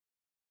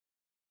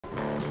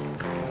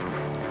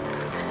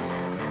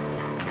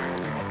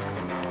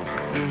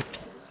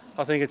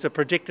I think it's a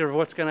predictor of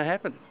what's going to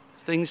happen,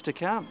 things to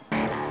come.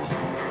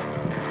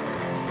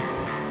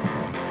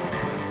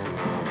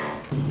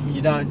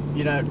 You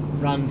don't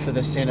run for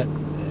the Senate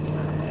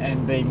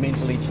and be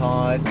mentally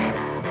tired.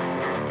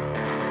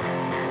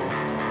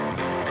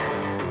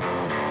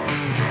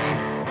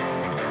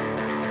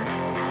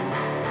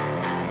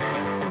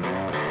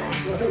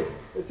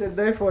 It's a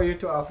day for you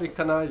to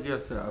Africanize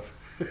yourself.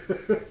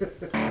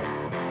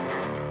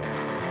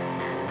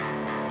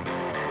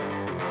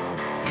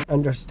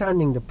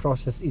 Understanding the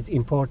process is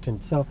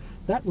important. So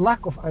that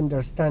lack of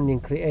understanding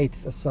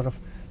creates a sort of,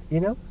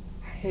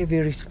 heavy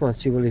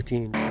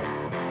responsibility.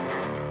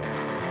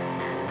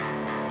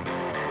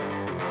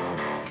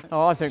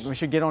 Oh, I think we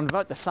should get on to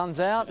vote. The sun's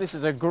out. This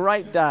is a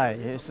great day.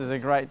 This is a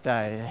great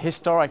day, a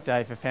historic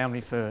day for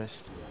Family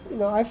First.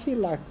 I feel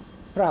like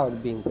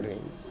proud being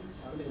green.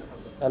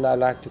 And I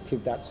like to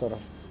keep that sort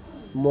of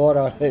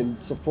moral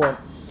and support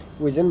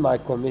within my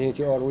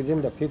community or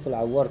within the people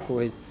I work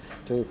with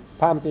to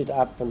pump it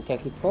up and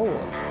take it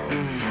forward.